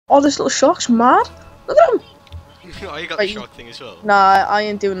Oh, this little shark's mad. Look at him. Oh, you got the shark thing as well? Nah, I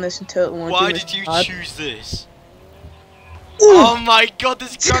ain't doing this in Turtle 1. Why did you choose this? Ooh. Oh my god,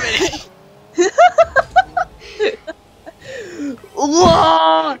 there's gravity!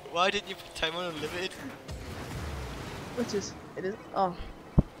 Why didn't you put time on unlimited? Which is, it is, oh.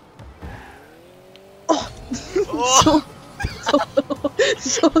 Oh! Oh.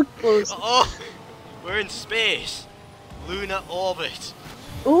 so close. Oh! We're in space! Lunar orbit!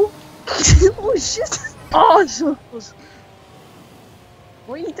 Oh! Oh shit! Oh, so close.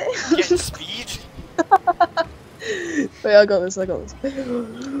 What are you doing? Getting speed! Wait, I got this,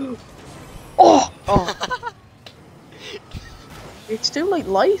 Oh! Oh! It's too like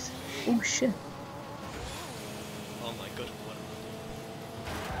light. Oh shit. Oh my god, what?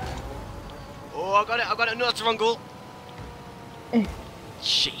 Oh, I got it, no, that's the wrong goal! Eh.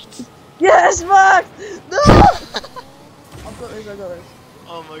 Shit! Yes, Max! No! I got this.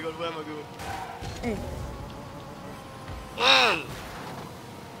 Oh my god, where am I going? Hey.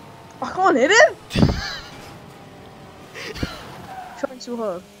 I can't hit it! Trying so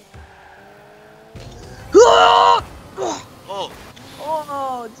hard. Oh! Oh!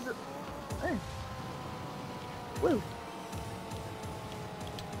 Hey. Whoa.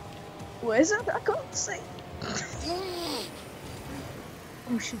 Where is it? I can't see.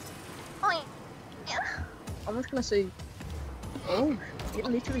 Oh shit. Oh yeah. I'm just gonna say. Oh, it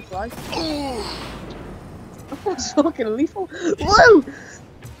literally flies. Oh! I'm fucking lethal. Whoa!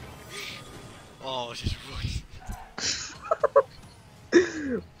 Oh, just run.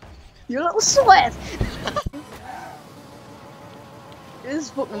 You little sweat! This is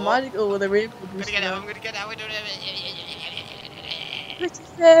fucking magical with a rainbow. I'm gonna get out, Pretty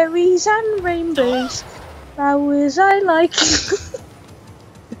fairies and rainbows, flowers I like.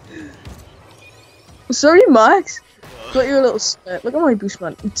 Sorry, Max. Got you a little sweat. Look at my boost,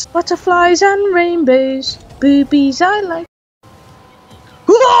 man. It's butterflies and rainbows, boobies I like.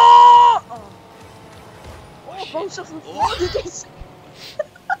 Oh! Oh, bounce off the floor. Did you see?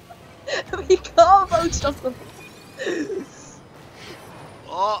 We can't bounce off the floor.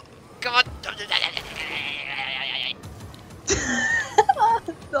 Oh, god!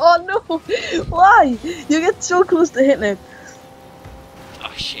 Oh no! Why? You get so close to hitting it.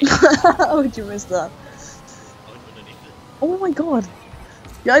 Oh shit. How would you miss that? I went underneath it. Oh my god.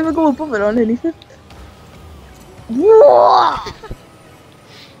 You even go above it or underneath it? Whoa!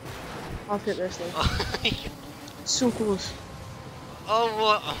 I'll hit this thing. So close. Oh,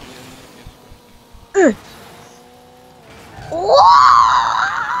 what?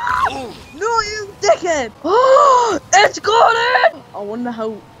 Oh. No, you dickhead! Oh, it's got it! I wonder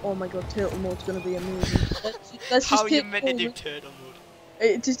how. Oh my god, turtle mode's gonna be amazing. Let's How just you meant to do turtle mode?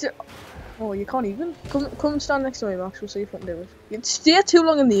 It just. Oh, you can't even. Come stand next to me, Max. We'll see if I can do it. You stay too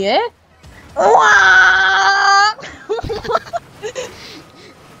long in the air.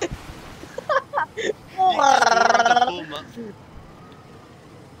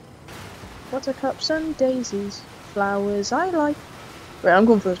 Buttercups and daisies, flowers I like. Wait, I'm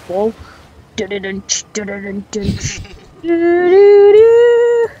going for this ball. What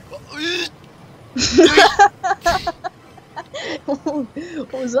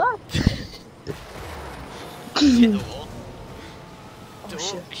was that? Hit the wall. Oh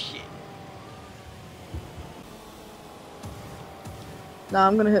shit. Shit. Nah,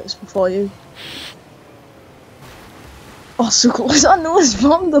 I'm gonna hit this before you. Oh, so close. I know it's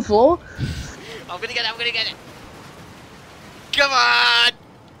bombed the floor. I'm gonna get it, Come on!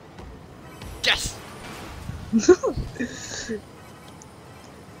 Yes! Why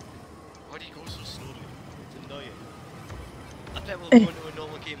do you go so slowly? It's annoying. I bet we'll go into a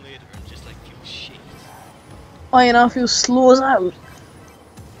normal game later and just like feel shit. Oh, you know, I feel slow as out.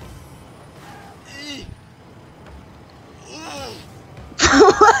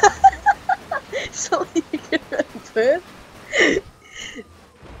 So you can burn.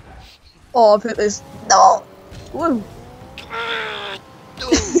 Oh, I've hit this. No! Whoa!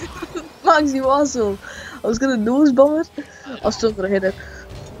 Max, you asshole. I was gonna nose bomb it. I'm still gonna hit it.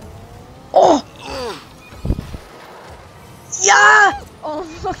 Oh! Yeah! Oh,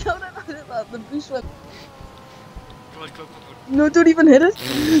 fuck, how did I hit that? The boost went. Come on. No, don't even hit it.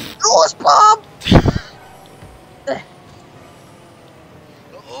 Nose bomb!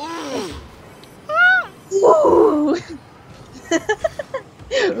 Ooh!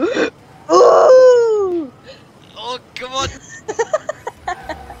 Ooh! Oh, come on!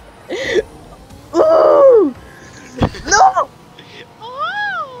 Ooh! No!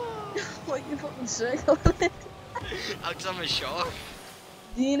 What, you fucking circle it? Because I'm a shark.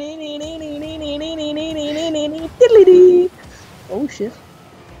 Oh shit.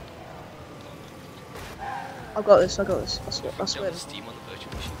 I got this, I got this. I swear. Don't steam on the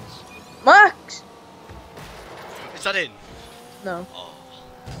virtual machines. Max! Is that in? No. Oh.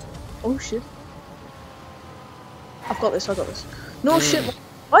 Oh shit. I've got this, I got this. No shit.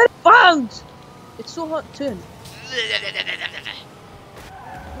 Why did it bounce? It's so hard to turn.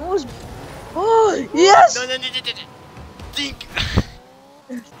 Oh, yes! No. Dink!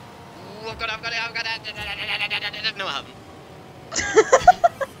 I've got it. No, I haven't.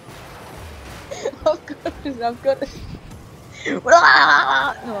 I've got it.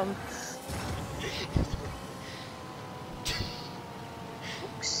 No,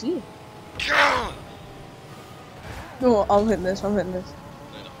 see. No, I'm hitting this. No.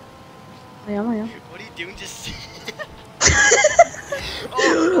 I am. What are you doing? Just.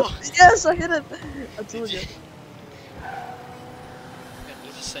 Oh. Yes, I hit it. I told you.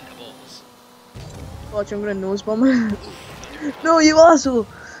 Those are centre balls. Watch, I'm gonna nose bomb it. No, you asshole.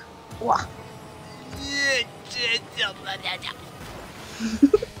 Wah.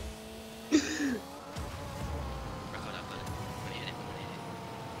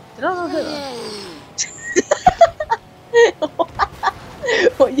 Did I not hit that?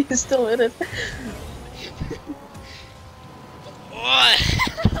 What, you still hit it?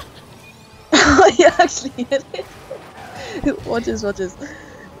 Oh, you actually hit it. Watch this. No.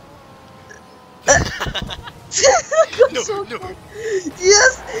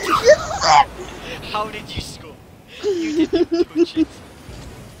 Yes! How did you score? You didn't touch it.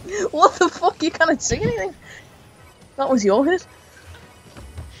 What the fuck? You can't sing anything? That was your hit?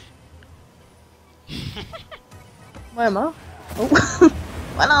 Where am I? Oh.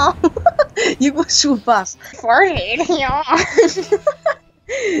 Well, you go so fast. Farted, yeah.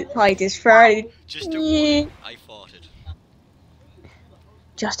 I just farted. Just a warning, I farted.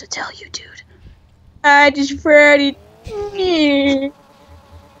 Just to tell you, dude. I just farted.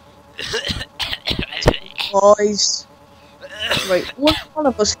 Boys. Right, one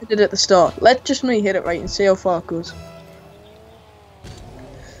of us hit it at the start. Let just me hit it right and see how far it goes.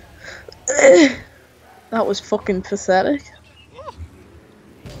 That was fucking pathetic.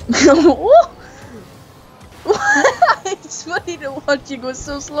 It's funny to watch you go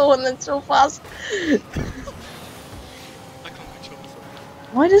so slow and then so fast. I can't control myself.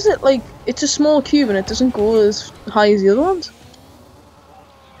 Why does it, like, it's a small cube and it doesn't go as high as the other ones?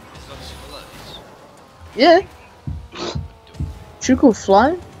 It's not as full as. Yeah. Should we go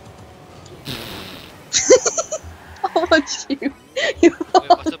flying? How much you? Wait,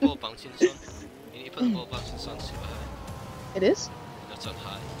 what's the ball bouncing on? You need to put the ball bouncing on super high. It is? That's on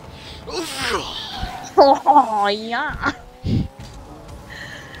high. Oh, yeah.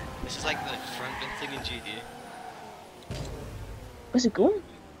 This is like the Franklin thing in GTA. Where's it going?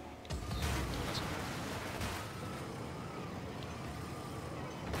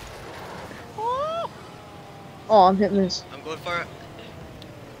 Oh, I'm hitting this. I'm going for it.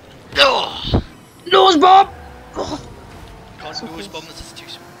 No! Nose bomb! Oh. Can't nose bomb this, it's too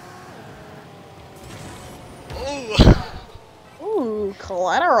small. Oh! Ooh,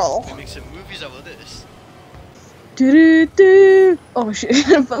 collateral. We make some movies out of this. Do. Oh shit,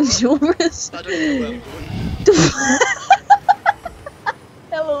 I'm bouncing over this. I don't even know where I'm going.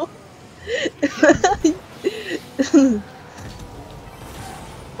 Hello.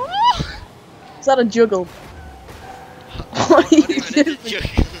 Is that a juggle? What are you doing?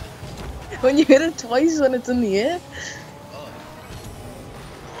 When you hit it twice when it's in the air?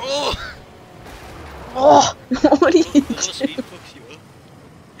 Oh! Oh! What are you doing? Speed fucks you up.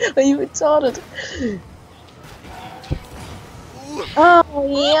 Are you retarded? Ooh. Oh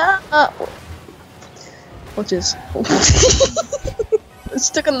yeah! Watch this. It's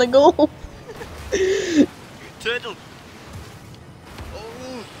stuck in the goal. Turtle!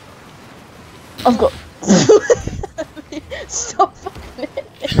 Oh! I've got. Stop fucking it.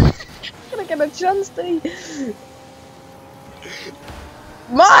 I'm gonna get a chance to.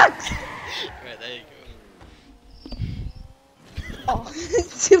 Max! Right, there you go. Oh,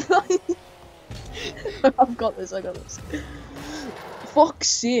 it's divine. I've got this, I got this. Fuck's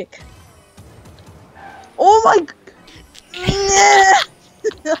sake. Oh my g-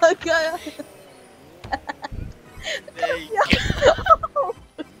 Okay. There you go.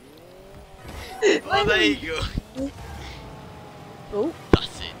 Oh, there you go. Oh.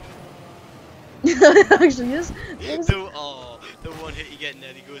 That's it. It actually is. The one hit you get and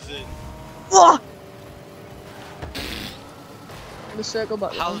then he goes in. Oh! I'm gonna circle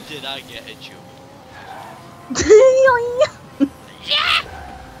back. How did I get a jump? Yeah!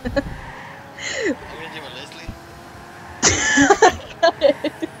 I'm gonna do a Leslie.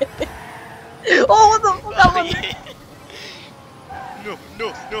 Oh, what the fuck? No.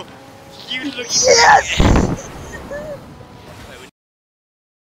 You lucky Yes!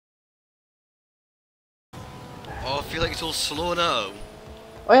 Oh, I feel like it's all slow now.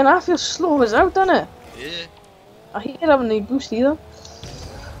 Oh, and I feel slow as out, doesn't it? Yeah. I hate having the boost either.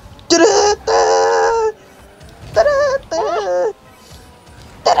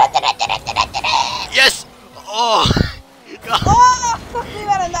 Yes! Oh! Oh, fuck me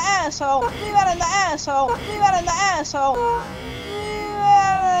right in the asshole! Fuck me right in the asshole! Fuck me right in the asshole! Fuck me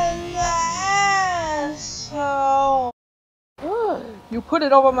right in the asshole! You put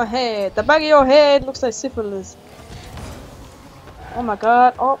it over my head. The back of your head looks like syphilis. Oh my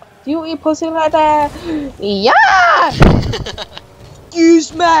god. Oh, do you eat pussy like that? Yeah!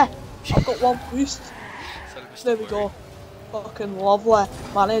 Excuse me! I've got one boost. There we go. Fucking lovely.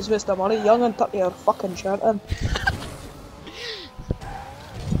 My name's Mr. Money Young and tuck your fucking shirt in.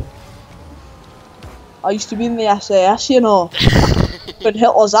 I used to be in the SAS, you know. In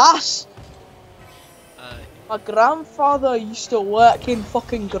Hitler's ass. My grandfather used to work in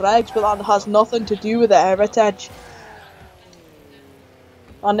fucking Greggs, but that has nothing to do with the heritage.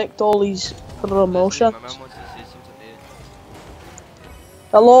 I nicked all these promotions. My mum wants to say something to you.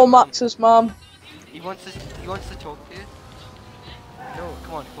 Hello, Max's mum. He wants to talk to you. No,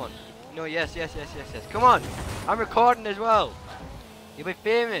 come on. No, yes. Come on! I'm recording as well. You'll be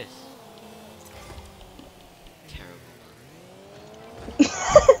famous. Terrible.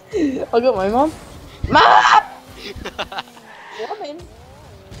 I got my mum. Mum! Woman.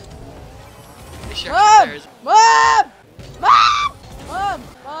 Mum!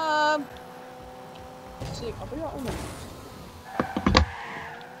 Mum! Sick, I'll be right on there.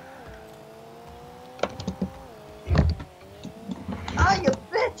 Ah, you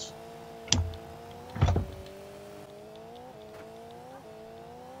bitch!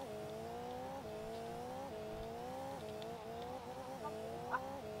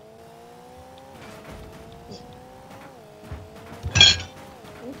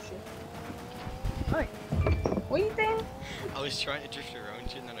 Oh shit. Right. What are you doing? I was trying to drift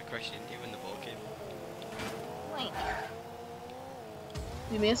around you and then I crashed into you when the ball came. Wait.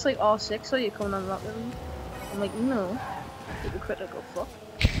 You mean it's like R6, so you're coming on that with me? I'm like, no. Take a critical fuck.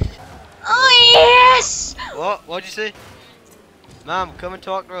 Oh yes! What? What'd you say? Mom, come and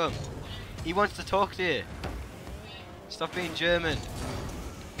talk to him. He wants to talk to you. Stop being German.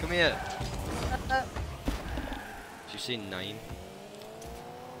 Come here. Did you say 9?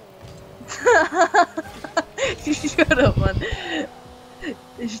 Shut up, man.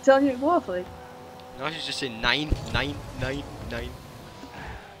 Is she telling you to go off, like? No, she's just saying 9.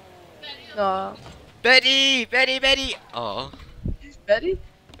 No. Betty! Oh. Betty?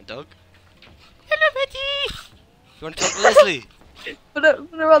 A dog? Hello, Betty! You want to talk to Leslie? Put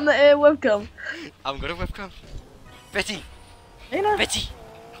her on the webcam. I haven't got a webcam. Betty! Hey, no. Betty!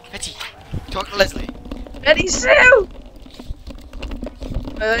 Talk to Leslie. Betty Sue!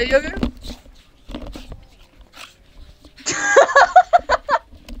 You okay?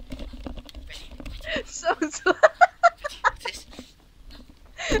 So This.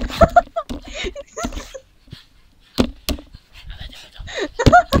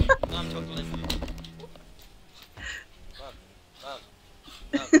 Mom, talk to Leslie. Mom.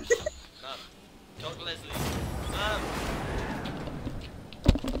 Talk to Leslie. Mom.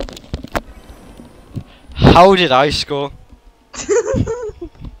 How did I score?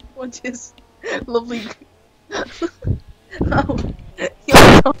 Which is lovely. Oh.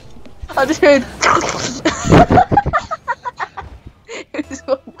 I just heard. It was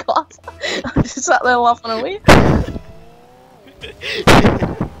fucking class. I just sat there laughing away.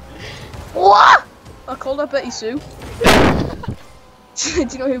 What? I called her Betty Sue. Do you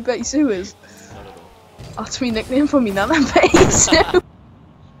know who Betty Sue is? Not at all. That's my nickname for me nana, Betty Sue.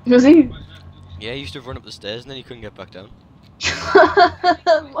 Was he? Yeah, he used to run up the stairs and then he couldn't get back down.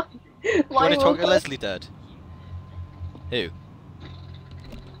 Why You want to talk to won't Leslie, Dad? Who?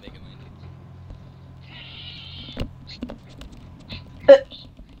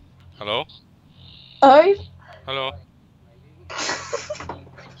 Hello? I? Hello?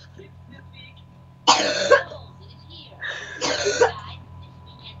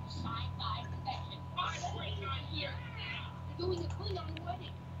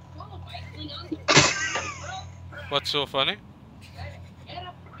 What's so funny?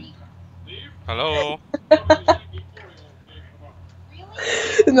 Hello?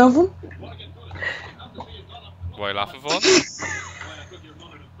 Nothing. What are you laughing for?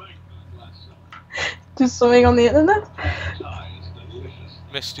 Just something on the internet.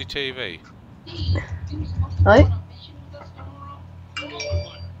 Misty TV. Right?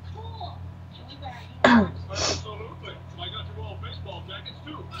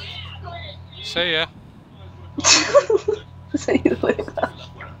 See ya. See you later.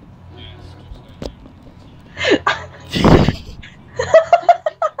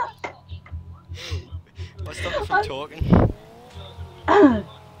 What stopped you from talking?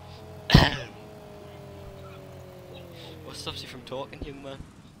 What stops you from talking, young man?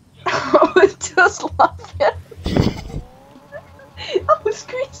 I was just laughing. I was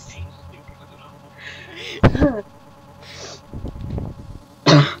crazy.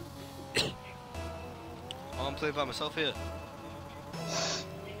 Oh, I'm playing by myself here.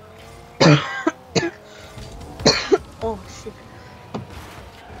 Oh shit.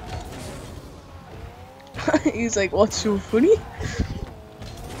 He's like, what's so funny?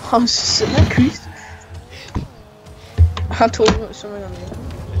 I was just sitting there creased. I told him it was something on the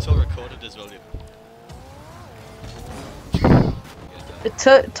internet. It's all recorded as well, yeah.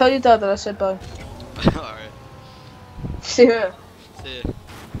 Tell your dad that I said bye. Alright. See ya. See ya.